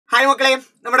Hi മക്കളെ,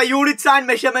 നമ്മുടെ units and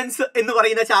measurements എന്ന്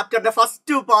പറയുന്ന ചാപ്റ്ററിന്റെ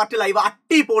ഫസ്റ്റ് പാർട്ട് ലൈവ്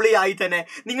അടിപൊളിയായി തന്നെ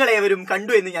നിങ്ങളേവരും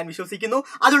കണ്ടു എന്ന് ഞാൻ വിശ്വസിക്കുന്നു.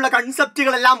 അതിലുള്ള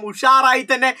കൺസെപ്റ്റുകളെല്ലാം ഉഷാറായി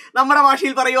തന്നെ നമ്മുടെ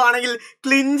ഭാഷയിൽ പറയുവാണെങ്കിൽ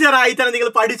ക്ലിഞ്ചറായി തന്നെ നിങ്ങൾ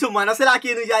പഠിച്ചു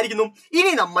മനസ്സിലാക്കിയെന്ന് വിചാരിക്കുന്നു.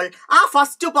 ഇനി നമ്മൾ ആ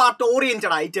ഫസ്റ്റ് പാർട്ട്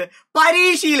ഓറിയന്റഡ് ആയിട്ട്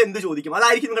പരീക്ഷയിൽ എന്ത് ചോദിക്കും,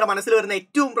 അതായിരിക്കും നിങ്ങളുടെ മനസ്സിൽ വരുന്ന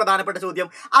ഏറ്റവും പ്രധാനപ്പെട്ട ചോദ്യം.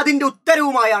 അതിന്റെ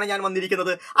ഉത്തരവുമായാണ് ഞാൻ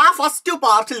വന്നിരിക്കുന്നത്. ആ ഫസ്റ്റ്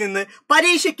പാർട്ടിൽ നിന്ന്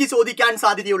പരീക്ഷയ്ക്ക് ചോദിക്കാൻ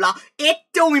സാധ്യതയുള്ള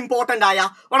ഏറ്റവും ഇമ്പോർട്ടന്റ് ആയ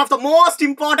one of the most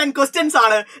important questions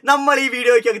ആണ് നമ്മൾ ഈ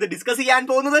വീഡിയോയ്ക്ക് ഡിസ്കസ് ചെയ്യാൻ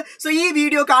പോകുന്നത്. സോ ഈ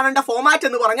വീഡിയോ കാണേണ്ട ഫോമാറ്റ്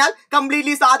എന്ന് പറഞ്ഞാൽ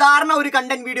കംപ്ലീറ്റ്ലി സാധാരണ ഒരു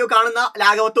കണ്ടന്റ് വീഡിയോ കാണുന്ന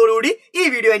ലാഘവത്തോടുകൂടി ഈ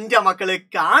വീഡിയോ എൻ്റെ മക്കള്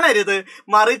കാണരുത്.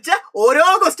 മറിച്ച് ഓരോ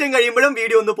ക്വസ്റ്റ്യൻ കഴിയുമ്പോഴും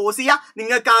വീഡിയോ ഒന്ന് പോസ് ചെയ്യുക,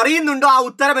 നിങ്ങൾക്ക് അറിയുന്നുണ്ടോ ആ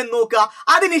ഉത്തരം എന്ന് നോക്കുക,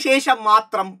 അതിനുശേഷം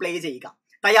മാത്രം പ്ലേ ചെയ്യുക.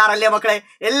 തയ്യാറല്ലേ മക്കളെ?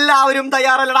 എല്ലാവരും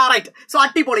തയ്യാറല്ലടാ? റൈറ്റ്. സോ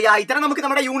അടിപൊളിയായി തന്നെ നമുക്ക്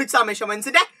നമ്മുടെ യൂണിറ്റ്സ് ആൻഡ്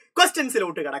മെഷർമെന്റ്സിന്റെ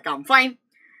ക്വസ്റ്റ്യൻസിലോട്ട് കിടക്കാം. ഫൈൻ.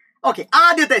 ഓക്കെ,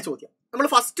 ആദ്യത്തെ ചോദ്യം. നമ്മൾ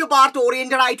ഫസ്റ്റ് പാർട്ട്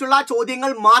ഓറിയന്റഡ് ആയിട്ടുള്ള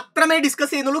ചോദ്യങ്ങൾ മാത്രമേ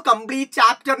ഡിസ്കസ് ചെയ്യുന്നുള്ളൂ. കംപ്ലീറ്റ്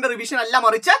ചാപ്റ്ററിന്റെ റിവിഷൻ അല്ല,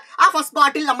 മറിച്ച് ആ ഫസ്റ്റ്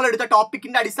പാർട്ടിൽ നമ്മൾ എടുത്ത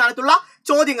ടോപ്പിക്കിന്റെ അടിസ്ഥാനത്തിലുള്ള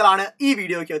ചോദ്യങ്ങളാണ് ഈ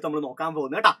വീഡിയോയ്ക്ക് നമ്മൾ നോക്കാൻ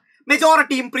പോകുന്നത് കേട്ടോ.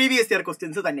 മെജോറിറ്റിയും പ്രീവിയസ് ഇയർ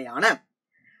ക്വസ്റ്റ്യൻസ് തന്നെയാണ്.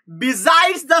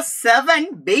 Besides the 7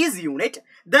 base unit,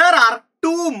 there are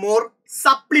 2 more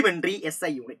supplementary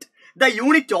SI unit. The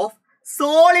unit of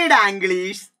solid angle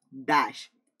is dash.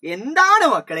 എന്താണ്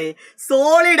മക്കളെ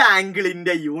സോളിഡ്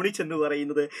ആംഗിളിന്റെ യൂണിറ്റ് എന്ന്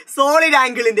പറയുന്നത്? സോളിഡ്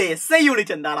ആംഗിളിന്റെ SI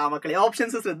യൂണിറ്റ് എന്താണ് മക്കളെ?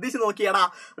 ഓപ്ഷൻസ് ശ്രദ്ധിച്ച് നോക്കിയാടാ.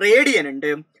 റേഡിയൻ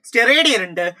ഉണ്ട്, സ്റ്റെറേഡിയൻ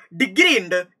ഉണ്ട്, ഡിഗ്രി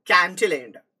ഉണ്ട്, കാൻറ്റില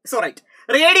ഉണ്ട്. സോ റൈറ്റ്,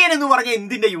 റേഡിയൻ എന്ന് പറഞ്ഞ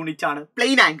എന്തിന്റെ യൂണിറ്റ് ആണ്?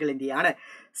 പ്ലെയിൻ ആംഗിളിന്റെ ആണ്.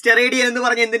 സ്റ്റെറേഡിയൻ എന്ന്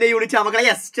പറഞ്ഞ എന്തിന്റെ യൂണിറ്റ് ആണ്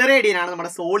മക്കളെ? സ്റ്റെറേഡിയൻ ആണ്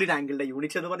നമ്മുടെ സോളിഡ് ആംഗിളിന്റെ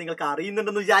യൂണിറ്റ് എന്ന് പറഞ്ഞാൽ നിങ്ങൾക്ക്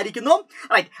അറിയുന്നുണ്ടെന്ന് വിചാരിക്കുന്നു.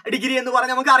 റൈറ്റ്. ഡിഗ്രി എന്ന്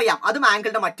പറഞ്ഞാൽ നമുക്ക് അറിയാം, അതും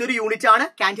ആംഗിളിന്റെ മറ്റൊരു യൂണിറ്റ് ആണ്.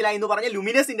 കാൻറ്റില എന്ന് പറഞ്ഞ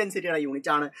ലുമിനസ് ഇന്റൻസിറ്റിയുടെ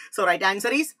യൂണിറ്റ് ആണ്. So right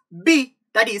answer is B,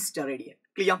 that is steradian.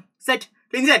 Clear? Set?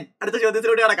 ക്ലിഞ്ചൻ? അടുത്ത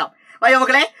ചോദ്യത്തിലൂടെ കിടക്കാം. വയ്യോ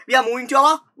മക്കളെ, V R moving to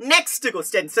our next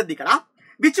question. ശ്രദ്ധിക്കണം.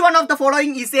 Which one of the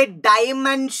following is A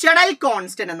dimensional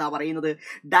constant എന്നാ പറയുന്നത്?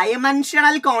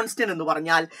 ഡയമെൻഷണൽ കോൺസ്റ്റന്റ് എന്ന്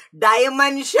പറഞ്ഞാൽ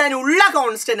ഡയമെൻഷൻ ഉള്ള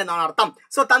കോൺസ്റ്റന്റ് എന്നാണ് അർത്ഥം.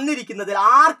 സോ തന്നിരിക്കുന്നതിൽ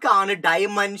ആർക്കാണ്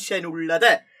ഡയമെൻഷൻ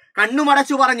ഉള്ളത്?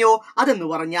 കണ്ണുമടച്ചു പറഞ്ഞോ. അതെന്ന്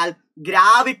പറഞ്ഞാൽ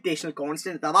ഗ്രാവിറ്റേഷണൽ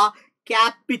കോൺസ്റ്റന്റ് അഥവാ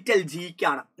ക്യാപിറ്റൽ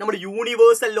ജിക്കാണ്. നമ്മൾ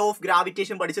യൂണിവേഴ്സൽ ലോ ഓഫ്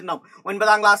ഗ്രാവിറ്റേഷൻ പഠിച്ചിട്ടുണ്ടാവും,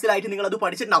 9ാം ക്ലാസ്സിലായിട്ട് നിങ്ങൾ അത്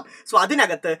പഠിച്ചിട്ടുണ്ടാവും. സോ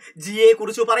അതിനകത്ത് ജിയെ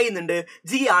കുറിച്ച് പറയുന്നുണ്ട്.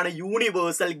 ജി ആണ്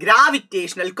യൂണിവേഴ്സൽ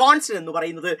ഗ്രാവിറ്റേഷണൽ കോൺസ്റ്റന്റ് എന്ന്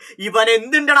പറയുന്നത്. ഇവൻ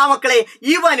എന്തുണ്ടടാ മക്കളെ?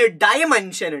 ഇവന്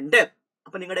ഡയമെൻഷൻ ഉണ്ട്.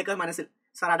 അപ്പൊ നിങ്ങളുടെയൊക്കെ മനസ്സിൽ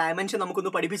സാർ ആ ഡയമെൻഷൻ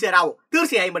നമുക്കൊന്ന് പഠിപ്പിച്ചു തരാമോ?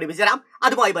 തീർച്ചയായും പഠിപ്പിച്ചു തരാം.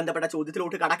 അതുമായി ബന്ധപ്പെട്ട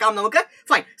ചോദ്യത്തിലോട്ട് കടക്കാം നമുക്ക്.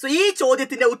 ഫൈൻ. സോ ഈ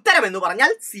ചോദ്യത്തിന്റെ ഉത്തരം എന്ന്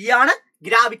പറഞ്ഞാൽ സി ആണ്,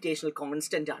 ഗ്രാവിറ്റേഷണൽ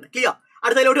കോൺസ്റ്റന്റ് ആണ്. ക്ലിയർ?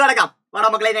 അടുത്തതിലോട്ട് കടക്കാം. വാടാ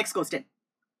മക്കളെ, next question.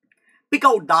 Pick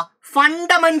out the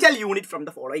fundamental unit from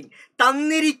the following.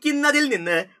 തന്നിരിക്കുന്നതിൽ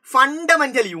നിന്ന്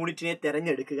ഫണ്ടമെന്റൽ യൂണിറ്റിനെ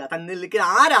തിരഞ്ഞെടുക്കുക. തന്നിരിക്കുന്ന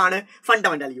ആരാണ്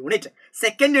ഫണ്ടമെന്റൽ യൂണിറ്റ്?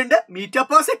 സെക്കൻഡ് ഉണ്ട്, മീറ്റർ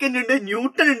പെർ സെക്കൻഡ് ഉണ്ട്,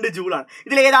 ന്യൂട്ടൺ ഉണ്ട്, ജൂൾ ആണ്.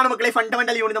 ഇതിൽ ഏതാണ് മക്കളെ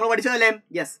ഫണ്ടമെന്റൽ യൂണിറ്റ്? നമ്മൾ പഠിച്ചതല്ലേ?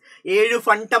 യെസ്, 7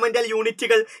 ഫണ്ടമെന്റൽ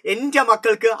യൂണിറ്റുകൾ എൻ്റെ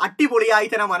മക്കൾക്ക് അടിപൊളിയായി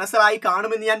തന്നെ മനസ്സിലായി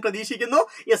കാണുമെന്ന് ഞാൻ പ്രതീക്ഷിക്കുന്നു.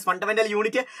 യെസ്, ഫണ്ടമെന്റൽ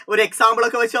യൂണിറ്റ് ഒരു എക്സാമ്പിൾ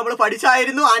ഒക്കെ വെച്ച് നമ്മൾ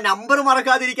പഠിച്ചായിരുന്നു. ആ നമ്പർ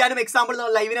മറക്കാതിരിക്കാനും എക്സാമ്പിൾ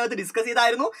നമ്മൾ ലൈവിനകത്ത് ഡിസ്കസ്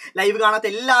ചെയ്തായിരുന്നു. ലൈവ് കാണാത്ത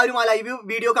എല്ലാവരും ആ ലൈവ്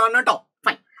വീഡിയോ കാണണം കേട്ടോ.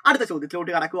 ഫൈൻ. അടുത്ത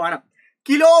ചോദ്യത്തിലോട്ട് കടക്കുവാണ്.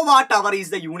 Kilo watt our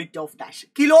is the unit of dash.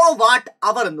 Kilo watt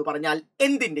അവർ എന്ന് പറഞ്ഞാൽ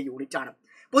എന്തിന്റെ യൂണിറ്റ് ആണ്?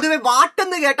 പൊതുവെ വാട്ട്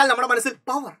എന്ന് കേട്ടാൽ നമ്മുടെ മനസ്സിൽ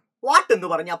പവർ. വാട്ട് എന്ന്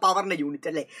പറഞ്ഞാൽ പവറിന്റെ യൂണിറ്റ്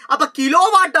അല്ലേ? അപ്പൊ കിലോ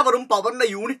വാട്ട് അവറും പവറിന്റെ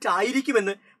യൂണിറ്റ്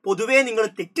ആയിരിക്കുമെന്ന് പൊതുവേ നിങ്ങൾ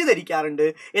തെറ്റിദ്ധരിക്കാറുണ്ട്.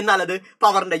 എന്നാൽ അത്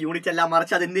പവറിന്റെ യൂണിറ്റ് അല്ല,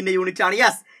 മറിച്ച് അത് എന്തിന്റെ യൂണിറ്റ് ആണ്?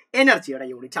 യെസ്, എനർജിയുടെ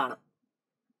യൂണിറ്റ് ആണ്.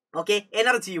 ഓക്കെ,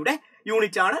 എനർജിയുടെ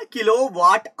യൂണിറ്റ് ആണ് കിലോ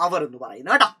വാട്ട് അവർ എന്ന്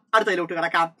പറയുന്നത് കേട്ടോ. അടുത്തതിലോട്ട്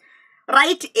കിടക്കാം.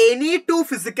 Right any two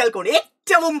physical quantity.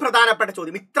 ഏറ്റവും പ്രധാനപ്പെട്ട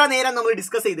ചോദ്യം, ഇത്ര നേരം നമ്മൾ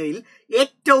ഡിസ്കസ് ചെയ്തതിൽ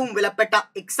ഏറ്റവും വിലപ്പെട്ട,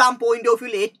 എക്സാം പോയിന്റ് ഓഫ്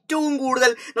വ്യൂവിൽ ഏറ്റവും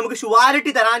കൂടുതൽ നമുക്ക്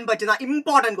ഷുവാരിറ്റി തരാൻ പറ്റുന്ന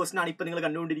ഇമ്പോർട്ടന്റ് ക്വസ്റ്റൻ ആണ് ഇപ്പൊ നിങ്ങൾ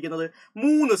കണ്ടുകൊണ്ടിരിക്കുന്നത്.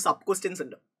 3 സബ് ക്വസ്റ്റ്യൻസ്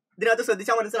ഉണ്ട് ഇതിനകത്ത്.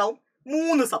 ശ്രദ്ധിച്ചാൽ മനസ്സിലാവും,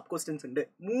 3 സബ് ക്വസ്റ്റ്യൻസ് ഉണ്ട്.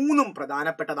 3ഉം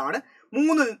പ്രധാനപ്പെട്ടതാണ്.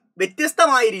 3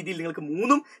 വ്യത്യസ്തമായ രീതിയിൽ നിങ്ങൾക്ക്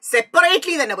 3ഉം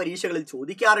സെപ്പറേറ്റ്ലി തന്നെ പരീക്ഷകളിൽ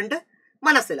ചോദിക്കാറുണ്ട്.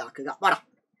 മനസ്സിലാക്കുക. വാടാ.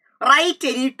 Right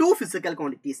any two physical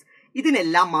quantities.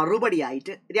 ഇതിനെല്ലാം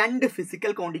മറുപടിയായിട്ട് 2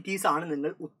 ഫിസിക്കൽ ക്വാണ്ടിറ്റീസ് ആണ്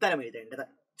നിങ്ങൾ ഉത്തരം എഴുതേണ്ടത്.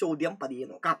 ചോദ്യം പതിയെ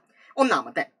നോക്കാം.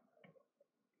 ഒന്നാമത്തെ,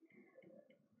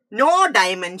 നോ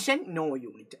ഡയമെൻഷൻ നോ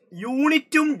യൂണിറ്റ്.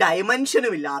 യൂണിറ്റും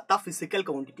ഡയമെൻഷനും ഇല്ലാത്ത ഫിസിക്കൽ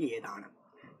ക്വാണ്ടിറ്റി ഏതാണ്?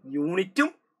 യൂണിറ്റും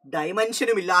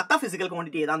ഡയമെൻഷനും ഇല്ലാത്ത ഫിസിക്കൽ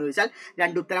ക്വാണ്ടിറ്റി ഏതാന്ന് ചോദിച്ചാൽ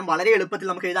 2 ഉത്തരം വളരെ എളുപ്പത്തിൽ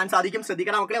നമുക്ക് എഴുതാൻ സാധിക്കും.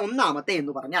 ശ്രദ്ധിക്കണം മക്കളെ. ഒന്നാമത്തെ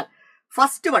എന്ന് പറഞ്ഞാൽ,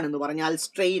 ഫസ്റ്റ് വൺ എന്ന് പറഞ്ഞാൽ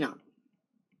സ്ട്രെയിൻ ആണ്.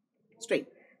 സ്ട്രെയിൻ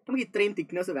നമുക്ക് ഇത്രയും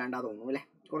തിക്നെസ് വേണ്ട തോന്നുന്നു അല്ലേ?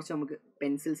 കുറച്ച് നമുക്ക്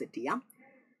പെൻസിൽ സെറ്റ് ചെയ്യാം.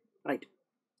 റൈറ്റ്,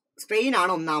 സ്ട്രെയിൻ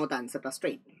ആണ് ഒന്നാമത്തെ ആൻസർ.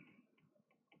 സ്ട്രെയിൻ.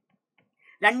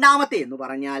 രണ്ടാമത്തെ എന്ന്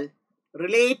പറഞ്ഞാൽ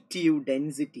റിലേറ്റീവ്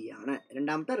ഡെൻസിറ്റി ആണ്.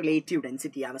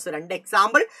 So 2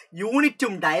 example.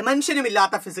 യൂണിറ്റും ഡയമെൻഷനും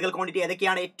ഇല്ലാത്ത ഫിസിക്കൽ ക്വാണ്ടിറ്റി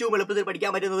ഏതൊക്കെയാണ്? ഏറ്റവും എളുപ്പത്തിൽ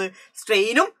പഠിക്കാൻ പറ്റുന്നത്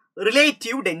സ്ട്രെയിനും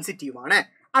റിലേറ്റീവ് ഡെൻസിറ്റിയുമാണ്.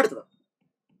 അടുത്തത്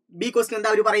ബി ക്വസ്റ്റ്യൻ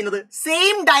എന്താ അവർ പറയുന്നത്?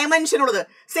 സെയിം ഡയമെൻഷൻ ഉള്ളത്.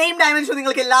 സെയിം ഡയമെൻഷൻ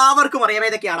നിങ്ങൾക്ക് എല്ലാവർക്കും അറിയാം.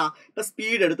 ഏതൊക്കെയാണ്? ഇപ്പൊ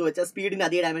സ്പീഡ് എടുത്തു വെച്ചാൽ സ്പീഡിന്റെ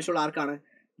അതേ ഡയമെൻഷൻ ഉള്ള ആർക്കാണ്?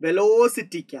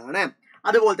 വെലോസിറ്റിക്കാണ്.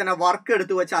 അതുപോലെ തന്നെ വർക്ക്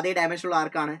എടുത്തു വെച്ച അതേ ഡയമെൻഷനുള്ള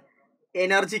ആർക്കാണ്?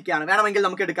 എനർജിക്കാണ്. വേണമെങ്കിൽ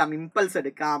നമുക്ക് എടുക്കാം, ഇമ്പൾസ്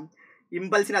എടുക്കാം.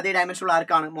 ഇമ്പൾസിന് അതേ ഡയമെൻഷനുള്ള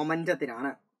ആർക്കാണ്?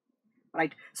 മൊമെന്റത്തിനാണ്.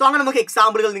 റൈറ്റ്. സോ അങ്ങനെ നമുക്ക്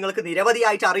എക്സാമ്പിളുകൾ നിങ്ങൾക്ക്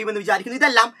നിരവധിയായിട്ട് അറിയുമെന്ന് വിചാരിക്കുന്നു.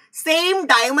 ഇതെല്ലാം സെയിം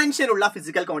ഡയമെൻഷനുള്ള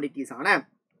ഫിസിക്കൽ ക്വാണ്ടിറ്റീസ് ആണ്.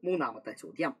 മൂന്നാമത്തെ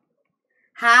ചോദ്യം,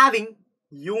 having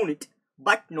unit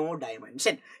but no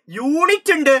dimension.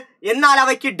 Unit ഉണ്ട് എന്നാൽ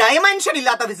അവയ്ക്ക് ഡയമെൻഷൻ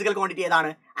ഇല്ലാത്ത ഫിസിക്കൽ ക്വാണ്ടിറ്റി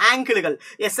ഏതാണ്? ആംഗിളുകൾ.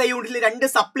 SI യൂണിറ്റിൽ 2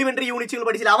 സപ്ലിമെന്ററി യൂണിറ്റുകൾ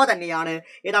പഠിച്ചാൽ അവ തന്നെയാണ്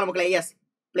ഏതാണ് മക്കളെ? യെസ്,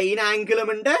 പ്ലെയിൻ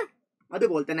ആംഗിളും ഉണ്ട്,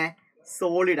 അതുപോലെ തന്നെ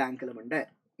സോളിഡ് ആംഗിളും ഉണ്ട്.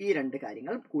 ഈ 2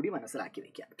 കാര്യങ്ങൾ കൂടി മനസ്സിലാക്കി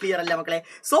വെക്കുക. ക്ലിയർ അല്ലേ മക്കളെ?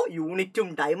 സോ യൂണിറ്റും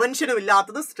ഡയമെൻഷനും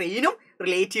ഇല്ലാത്തത് സ്ട്രെയിനും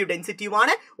relative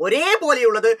ഡെൻസിറ്റിയുമാണ്.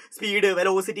 ഒരേപോലെയുള്ളത് speed,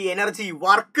 velocity, energy,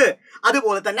 work,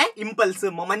 അതുപോലെ തന്നെ ഇമ്പൾസ്,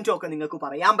 മൊമെന്റോ ഒക്കെ നിങ്ങൾക്ക്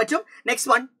പറയാൻ പറ്റും.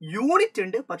 നെക്സ്റ്റ് വൺ, യൂണിറ്റ്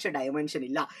ഉണ്ട് പക്ഷെ ഡയമെൻഷൻ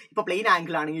ഇല്ല. ഇപ്പൊ പ്ലെയിൻ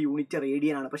ആംഗിൾ ആണെങ്കിൽ യൂണിറ്റ്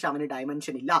റേഡിയൻ ആണ്, പക്ഷെ അവന്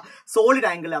ഡയമെൻഷൻ ഇല്ല. സോളിഡ്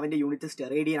ആംഗിൾ അവന്റെ യൂണിറ്റ്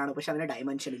സ്റ്റെറേഡിയൻ ആണ്, പക്ഷെ അവന്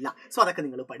ഡയമെൻഷൻ ഇല്ല. സോ അതൊക്കെ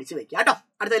നിങ്ങൾ പഠിച്ചു വെക്കുക കേട്ടോ.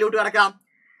 അടുത്തതിലോട്ട് കിടക്കാം.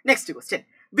 Next question,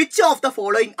 which of the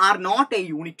following are not A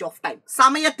unit of time?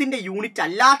 സമയത്തിന്റെ യൂണിറ്റ്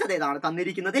അല്ലാത്തത് ഏതാണ്?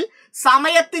 തന്നിരിക്കുന്നതിൽ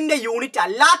സമയത്തിന്റെ യൂണിറ്റ്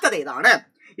അല്ലാത്തത് ഏതാണ്?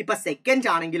 ഇപ്പൊ സെക്കൻഡ്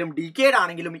ആണെങ്കിലും ഡിക്കേഡ്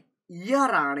ആണെങ്കിലും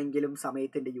ഇയർ ആണെങ്കിലും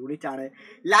സമയത്തിന്റെ യൂണിറ്റ് ആണ്.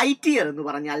 ലൈറ്റ് ഇയർ എന്ന്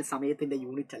പറഞ്ഞാൽ സമയത്തിന്റെ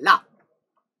യൂണിറ്റ് അല്ല.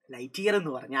 ലൈറ്റ് ഇയർ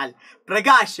എന്ന് പറഞ്ഞാൽ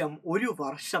പ്രകാശം 1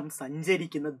 വർഷം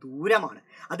സഞ്ചരിക്കുന്ന ദൂരമാണ്.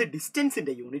 അത്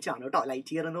ഡിസ്റ്റൻസിന്റെ യൂണിറ്റ് ആണ് കേട്ടോ.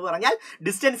 ലൈറ്റ് ഇയർ എന്ന് പറഞ്ഞാൽ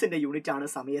ഡിസ്റ്റൻസിന്റെ യൂണിറ്റ് ആണ്,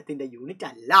 സമയത്തിന്റെ യൂണിറ്റ്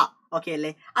അല്ല. ഓക്കെ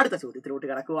അല്ലേ? അടുത്ത ചോദ്യത്തിലോട്ട്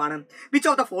കിടക്കുവാണ്. Which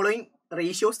of the following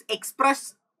ratios express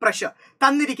pressure?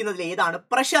 തന്നിരിക്കുന്നതിൽ ഏതാണ്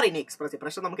പ്രഷർ ഇൻ എക്സ്പ്രസ്?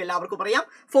 പ്രഷർ നമുക്ക് എല്ലാവർക്കും പറയാം,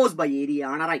 ഫോഴ്സ് ബൈ ഏരിയ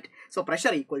ആണ്. Right. So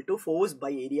pressure equal to force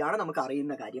by area ആണ്, നമുക്ക്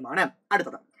അറിയുന്ന കാര്യമാണ്.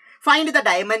 അടുത്തത്, find the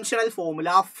dimensional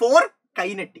formula four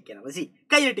kinetic energy.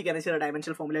 Kinetic എനർജിയുടെ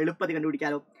ഡയമെൻഷണൽ ഫോർമുല എളുപ്പത്തിൽ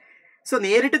കണ്ടുപിടിക്കാലോ. സോ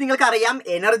നേരിട്ട് നിങ്ങൾക്ക് അറിയാം,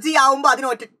 എനർജി ആവുമ്പോൾ അതിന്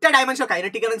ഒറ്റ ഡയമെൻഷൻ,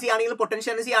 കൈനറ്റിക് എനർജി ആണെങ്കിലും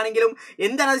പൊട്ടൻഷ്യൽ എനർജി ആണെങ്കിലും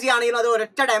എന്ത് എനർജി ആണെങ്കിലും അത്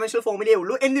ഒരൊറ്റ ഡയമെൻഷണൽ ഫോർമുലയേ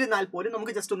ഉള്ളൂ. എന്നിരുന്നാൽ പോലും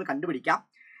നമുക്ക് ജസ്റ്റ് ഒന്ന് കണ്ടുപിടിക്കാം.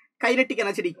 കൈനറ്റിക്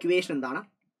എനർജിയുടെ ഇക്വേഷൻ എന്താണ്?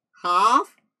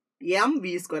 Half M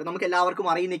V square. നമുക്ക് എല്ലാവർക്കും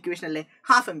അറിയുന്ന ഇക്വേഷൻ അല്ലേ?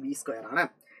 ഹാഫ് എം വി സ്ക്വയർ ആണ്.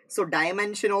 So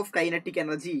dimension of kinetic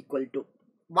energy equal to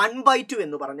 1/2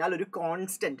 എന്ന് പറഞ്ഞാൽ ഒരു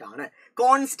കോൺസ്റ്റന്റ് ആണ്.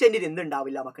 കോൺസ്റ്റന്റിന്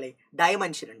എന്തുണ്ടാവില്ല മക്കളെ?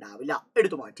 ഡയമെൻഷൻ ഉണ്ടാവില്ല.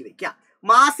 എടുത്തു മാറ്റി വെക്കുക.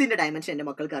 മാസിന്റെ ഡയമെൻഷൻ എൻ്റെ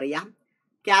മക്കൾക്ക് അറിയാം,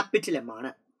 ക്യാപിറ്റൽ എം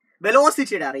ആണ്.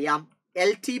 വെലോസിറ്റിയുടെ അറിയാം,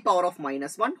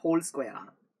 LT⁻⁻1 ഹോൾ സ്ക്വയർ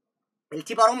ആണ്.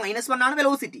 LT⁻⁻1 ആണ്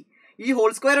വെലോസിറ്റി. ഈ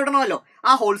ഹോൾ സ്ക്വയർ ഇടണമല്ലോ,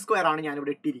 ആ ഹോൾ സ്ക്വയർ ആണ് ഞാൻ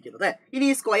ഇവിടെ ഇട്ടിരിക്കുന്നത്. ഇനി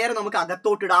ഈ സ്ക്വയർ നമുക്ക്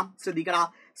അകത്തോട്ട് ഇടാം, ശ്രദ്ധിക്കടാ.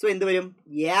 സോ എന്ത് വരും?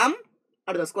 എം,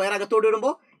 അടുത്ത സ്ക്വയർ അകത്തോട്ട്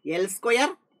ഇടുമ്പോൾ L²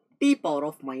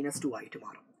 T⁻⁻2 ആയിട്ട്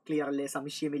മാറും. ക്ലിയർ അല്ലേ?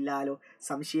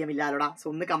 സംശയമില്ലാലോടാ. സോ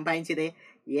ഒന്ന് കമ്പൈൻ ചെയ്തേ,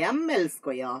 ML²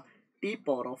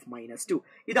 T⁻⁻2.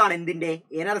 ഇതാണ് എന്തിന്റെ?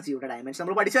 എനർജിയുടെ ഡയമെൻഷൻ.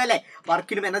 നമ്മൾ പഠിച്ചതല്ലേ,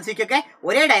 വർക്കിനും എനർജിക്കൊക്കെ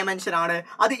ഒരേ ഡയമെൻഷൻ ആണ്.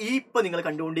 അത് ഈ ഇപ്പൊ നിങ്ങൾ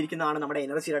കണ്ടുകൊണ്ടിരിക്കുന്നതാണ് നമ്മുടെ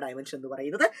എനർജിയുടെ ഡയമെൻഷൻ എന്ന്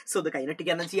പറയുന്നത്. സോ ഇത്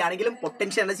കൈനറ്റിക് എനർജി ആണെങ്കിലും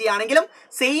പൊട്ടൻഷ്യൽ എനർജി ആണെങ്കിലും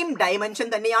സെയിം ഡയമെൻഷൻ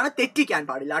തന്നെയാണ്, തെറ്റിക്കാൻ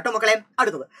പാടില്ല കേട്ടോ മക്കളെ.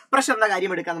 അടുത്തത്, പ്രഷറിന്റെ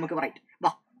കാര്യം എടുക്കാൻ നമുക്ക്. റൈറ്റ്,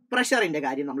 വാ, പ്രഷറിന്റെ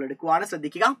കാര്യം നമ്മൾ എടുക്കുവാണ്,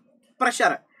 ശ്രദ്ധിക്കുക.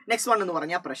 പ്രഷർ നെക്സ്റ്റ് വൺ എന്ന്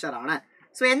പറഞ്ഞാൽ പ്രഷർ ആണ്.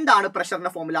 സോ എന്താണ്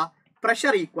പ്രഷറിന്റെ formula?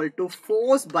 Pressure equal to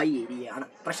force by area ആണ്.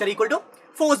 Pressure equal to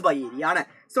force by area ആണ്.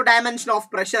 So dimension of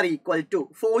pressure equal to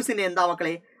ഫോഴ്സിന്റെ എന്താ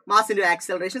മക്കളെ? Mass into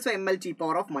acceleration. So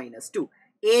ML⁻⁻2.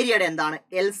 ഏരിയയുടെ എന്താണ്?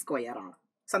 L² ആണ്.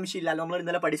 സംശയമില്ലല്ലോ, നമ്മൾ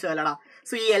ഇന്നലെ പഠിച്ചതല്ലടാ.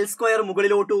 സോ ഈ L²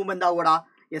 മുകളിലോട്ട് പോകുമ്പോൾ എന്താവൂടാ?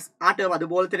 യെസ്, ആ ടേം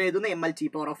അതുപോലെ തന്നെ എഴുതുന്നു,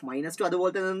 ML⁻⁻2.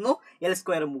 അതുപോലെ തന്നെ നിന്നു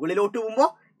L² മുകളിലോട്ട് പോകുമ്പോൾ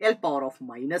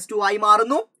L⁻⁻2 ആയി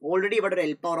മാറുന്നു. ഓൾറെഡി ഇവിടെ ഒരു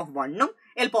L⁻1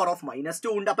 L⁻⁻2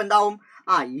 ഉണ്ട്. അപ്പൊ എന്താവും?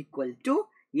 Equal to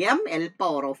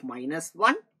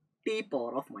ML⁻⁻1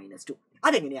 T⁻⁻2.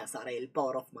 അതെങ്ങനെയാ സാറേ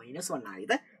L⁻⁻1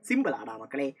 ആയത്? സിമ്പിൾ ആടാ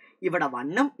മക്കളെ. ഇവിടെ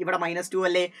 1ഉം ഇവിടെ -2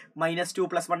 അല്ലേ? -2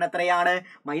 + 1 എത്രയാണ്?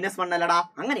 -1 അല്ലടാ.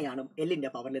 അങ്ങനെയാണ് എല്ലിന്റെ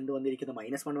പവറിൽ എന്ത് വന്നിരിക്കുന്നത്?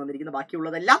 -1 വന്നിരിക്കുന്നത്.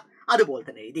 ബാക്കിയുള്ളതെല്ലാം അതുപോലെ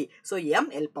തന്നെ എഴുതി. സോ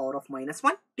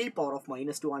ML⁻⁻1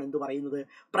 T⁻⁻2 ആണ് എന്ത് പറയുന്നത്?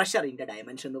 പ്രഷറിന്റെ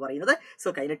ഡയമെൻഷൻ എന്ന് പറയുന്നത്. സോ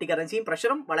കൈനറ്റിക് എനർജിയും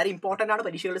പ്രഷറും വളരെ ഇമ്പോർട്ടന്റ് ആണ്,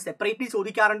 പരീക്ഷകളിൽ സെപ്പറേറ്റ്ലി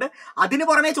ചോദിക്കാറുണ്ട്. അതിന്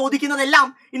പുറമെ ചോദിക്കുന്നതെല്ലാം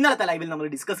ഇന്നലത്തെ ലൈവിൽ നമ്മൾ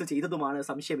ഡിസ്കസ് ചെയ്തതുമാണ്,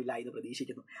 സംശയമില്ല എന്ന്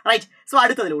പ്രതീക്ഷിക്കുന്നു. റൈറ്റ്. സോ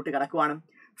അടുത്തതിലോട്ട് കിടക്കുവാണ്.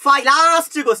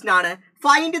 ലാസ്റ്റ് ക്വസ്റ്റ്യൻ ആണ്,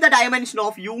 find the dimension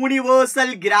of universal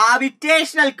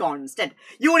gravitational constant.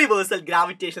 Universal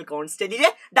gravitational കോൺസ്റ്റന്റിന്റെ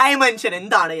dimension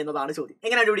എന്താണ് എന്നതാണ് ചോദ്യം.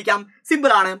 എങ്ങനെ കണ്ടുപിടിക്കാം?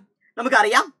 സിമ്പിൾ ആണ്,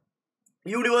 നമുക്കറിയാം.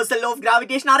 Universal law of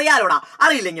gravitation അറിയാലോടാ.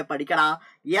 അറിയില്ലെങ്കിൽ പഠിക്കടാ.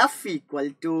 F =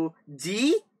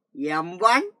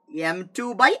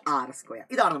 G(m1m2/r²).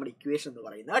 ഇതാണ് നമ്മുടെ ഇക്വേഷൻ എന്ന്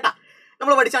പറയുന്നത് കേട്ടാ.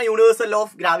 നമ്മൾ പഠിച്ച universal law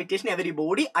of gravitation, every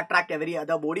body attract every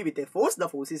other body with a force. The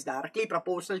force is directly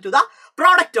proportional to the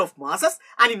product of masses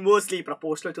and inversely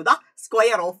proportional to the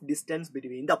square of distance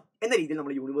between them എന്ന രീതിയിൽ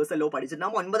നമ്മൾ universal law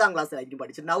പഠിച്ചിട്ടുണ്ടാവും. 9ാം ക്ലാസ്സിലായിരിക്കും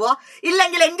പഠിച്ചിട്ടുണ്ടാവുക.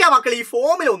 ഇല്ലെങ്കിൽ എൻ്റെ മക്കൾ ഈ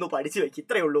ഫോമിൽ ഒന്ന് പഠിച്ചു വെക്കും.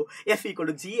 ഇത്രയേ ഉള്ളൂ. F =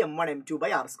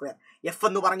 G(m1m2/r²). F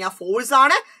എന്ന് പറഞ്ഞാൽ ഫോഴ്സ്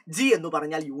ആണ്, G എന്ന്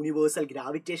പറഞ്ഞാൽ യൂണിവേഴ്സൽ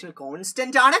ഗ്രാവിറ്റേഷണൽ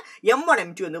കോൺസ്റ്റന്റ് ആണ്, M1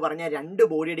 M2 എന്ന് പറഞ്ഞാൽ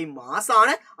 2 ബോഡിയുടെയും മാസ്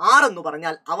ആണ്, R എന്ന്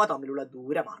പറഞ്ഞാൽ അവ തമ്മിലുള്ള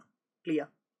ദൂരമാണ്. ക്ലിയർ?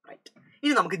 റൈറ്റ്.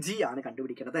 ഇനി നമുക്ക് ജി ആണ്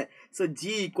കണ്ടുപിടിക്കേണ്ടത്. So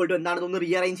G equal to എന്താണെന്നൊന്ന്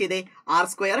rearrange ചെയ്തേ. R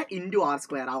square into R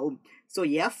square ആവും. So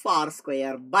F R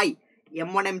square by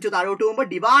M1 M2 താഴോട്ട് പോകുമ്പോൾ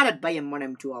ഡിവൈഡഡ് ബൈ M1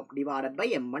 M2 ആവും. Divided by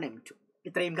M1 M2.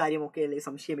 ഇത്രയും കാര്യമൊക്കെ അല്ലേ,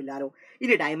 സംശയമില്ലാലോ.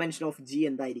 ഇനി ഡയമെൻഷൻ ഓഫ് ജി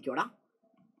എന്തായിരിക്കുംടാ?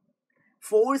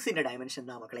 ഫോഴ്സിന്റെ ഡയമെൻഷൻ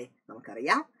എന്താ മക്കളെ?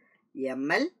 നമുക്കറിയാം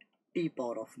ml t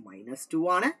പവർ ഓഫ് -2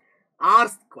 ആണ്. ആർ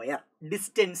സ്ക്വയർ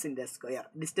ഡിസ്റ്റൻസിന്റെ സ്ക്വയർ,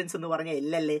 ഡിസ്റ്റൻസ് എന്ന് പറഞ്ഞാൽ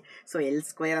എൽ അല്ലേ, സോ എൽ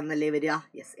സ്ക്വയർ എന്നല്ലേ വരിക?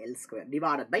 Yes, L square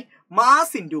divided by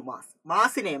mass into mass.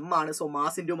 മാസിന് M ആണ്, സോ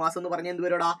മാസ് ഇൻറ്റു മാസ് എന്ന് പറഞ്ഞാൽ എന്ത്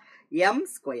വരുടാ? എം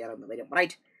സ്ക്വയർ എന്ന് വരും.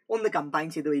 റൈറ്റ്. ഒന്ന് കമ്പൈൻ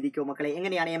ചെയ്ത് എഴുതിക്കോ മക്കളെ.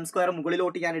 എങ്ങനെയാണ്? എം സ്ക്വയർ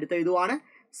മുകളിലോട്ട് ഞാൻ എടുത്ത് എഴുതുവാണ്.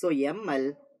 So ml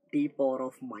t power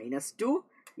of -2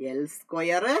 L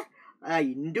square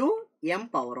into M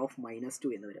power of -2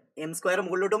 എന്ന് വരും. എം സ്ക്വയർ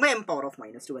മുകളിലോട്ട് പോകുമ്പോൾ എം പവർ ഓഫ്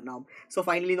 -2 എന്നാവും. സോ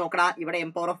ഫൈനലി നോക്കടാ, ഇവിടെ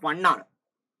എം പവർ ഓഫ് 1 ആണ്,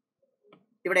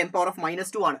 ഇവിടെ എം പവർ ഓഫ്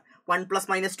 -2 ആണ്. 1 +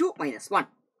 -2 -1.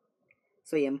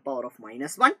 So M power of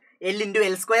 -1 L into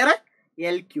L square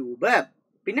L cube,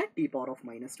 പിന്നെ ടി പവർ ഓഫ്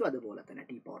 -2 അതുപോലെ തന്നെ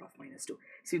ടി പവർ ഓഫ് -2.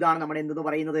 സോ ഇതാണ് നമ്മുടെ എന്തെന്ന്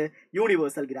പറയുന്നത്?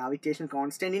 യൂണിവേഴ്സൽ ഗ്രാവിറ്റേഷൻ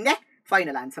കോൺസ്റ്റന്റിന്റെ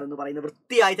ഫൈനൽ ആൻസർ എന്ന് പറയുന്നത്.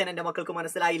 വൃത്തിയായി തന്നെ എൻ്റെ മക്കൾക്ക്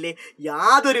മനസ്സിലായില്ലേ?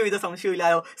 യാതൊരുവിധ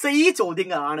സംശയമില്ലായോ? സോ ഈ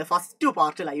ചോദ്യങ്ങളാണ് ഫസ്റ്റ്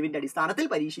പാർട്ട് ലൈവിന്റെ അടിസ്ഥാനത്തിൽ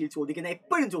പരീക്ഷയിൽ ചോദിക്കുന്ന,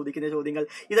 എപ്പോഴും ചോദിക്കുന്ന ചോദ്യങ്ങൾ.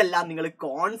 ഇതെല്ലാം നിങ്ങൾ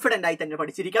കോൺഫിഡൻ്റ് ആയി തന്നെ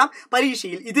പഠിച്ചിരിക്കണം.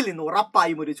 പരീക്ഷയിൽ ഇതിൽ നിന്ന്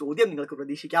ഉറപ്പായും ഒരു ചോദ്യം നിങ്ങൾക്ക്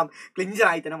പ്രതീക്ഷിക്കാം.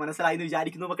 ക്ലിഞ്ചറായി തന്നെ മനസ്സിലായി എന്ന്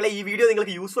വിചാരിക്കുന്നു മക്കളെ. ഈ വീഡിയോ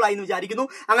നിങ്ങൾക്ക് യൂസ്ഫുൾ ആയി എന്ന് വിചാരിക്കുന്നു.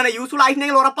 അങ്ങനെ യൂസ്ഫുൾ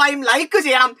ആയിട്ടുണ്ടെങ്കിൽ ഉറപ്പായും ലൈക്ക്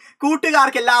ചെയ്യണം,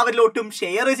 കൂട്ടുകാർക്ക് എല്ലാവരിലോട്ടും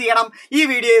ഷെയർ ചെയ്യണം. ഈ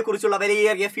വീഡിയോയെ കുറിച്ചുള്ള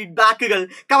വിലയേറിയ ഫീഡ്ബാക്കുകൾ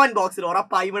കമന്റ് ബോക്സിൽ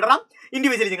ഉറപ്പായും ഇടണം.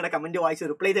 ഇൻഡിവിജ്വലി നിങ്ങളുടെ കമന്റ് വായിച്ച്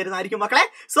റിപ്ലൈ തരുന്നതായിരിക്കും മക്കളെ.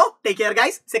 So take care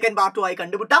guys. Second പാർട്ടുമായി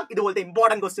കണ്ടുമുട്ടാം. ഇതുപോലത്തെ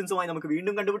ഇമ്പോർട്ടന്റ് ക്വസ്റ്റ്യൻസുമായി നമുക്ക്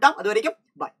വീണ്ടും കണ്ടുമുട്ടാം. അതുവരെയും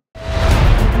ബൈ.